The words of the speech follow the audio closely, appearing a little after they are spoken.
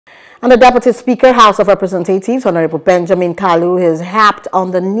And the Deputy Speaker, House of Representatives, Hon Benjamin Kalu, has harped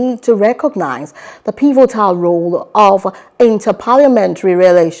on the need to recognize the pivotal role of interparliamentary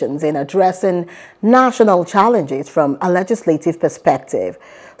relations in addressing national challenges from a legislative perspective.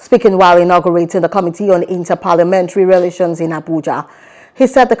 Speaking while inaugurating the Committee on Interparliamentary Relations in Abuja, he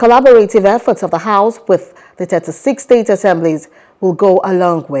said the collaborative efforts of the House with the 36 state assemblies will go a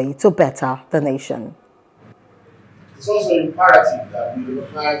long way to better the nation. It's also imperative that we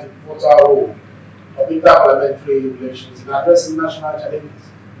recognize the pivotal role of interparliamentary relations in addressing national challenges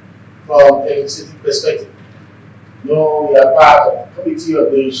from a legislative perspective. No, we are part of the Committee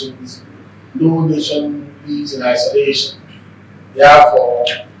of Nations. No nation lives in isolation. Therefore,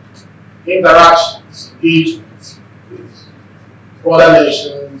 interactions, engagements with other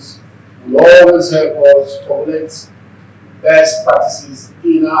nations will always help us formulate best practices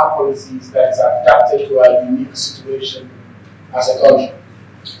in our policies that is adapted to our unique situation as a country.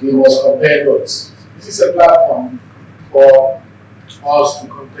 We must compare notes. This is a platform for us to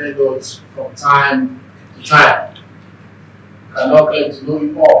compare notes from time to time. We cannot claim to know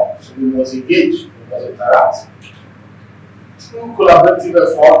it all, so we must engage, we must interact. Through collaborative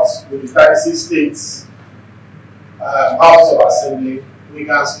efforts with the 36 states, houses of assembly, we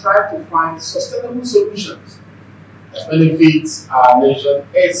can strive to find sustainable solutions that benefits our nation,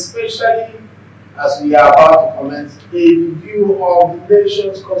 especially as we are about to commence a review of the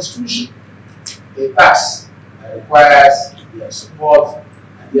nation's constitution, a task that requires their support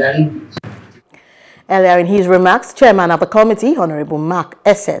and their input. Earlier in his remarks, Chairman of the Committee, Hon Mark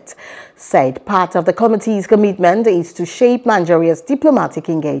Esset, said part of the committee's commitment is to shape Nigeria's diplomatic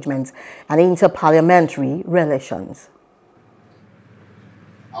engagement and interparliamentary relations.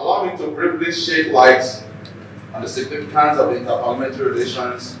 Allow me to briefly shed light on the significance of interparliamentary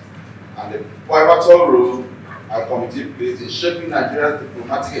relations and the pivotal role our committee plays in shaping Nigeria's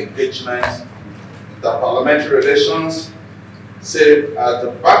diplomatic engagement, interparliamentary relations, serve as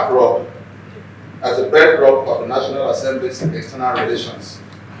the bedrock of the National Assembly's external relations,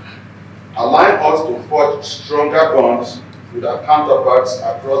 allowing us to forge stronger bonds with our counterparts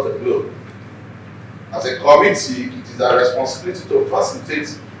across the globe. As a committee, it is our responsibility to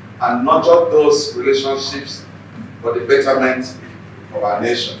facilitate and nurture those relationships for the betterment of our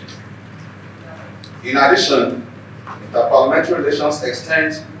nation. In addition, interparliamentary relations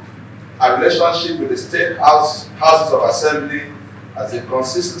extend our relationship with the state houses of assembly as they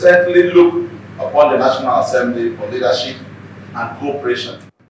consistently look upon the National Assembly for leadership and cooperation.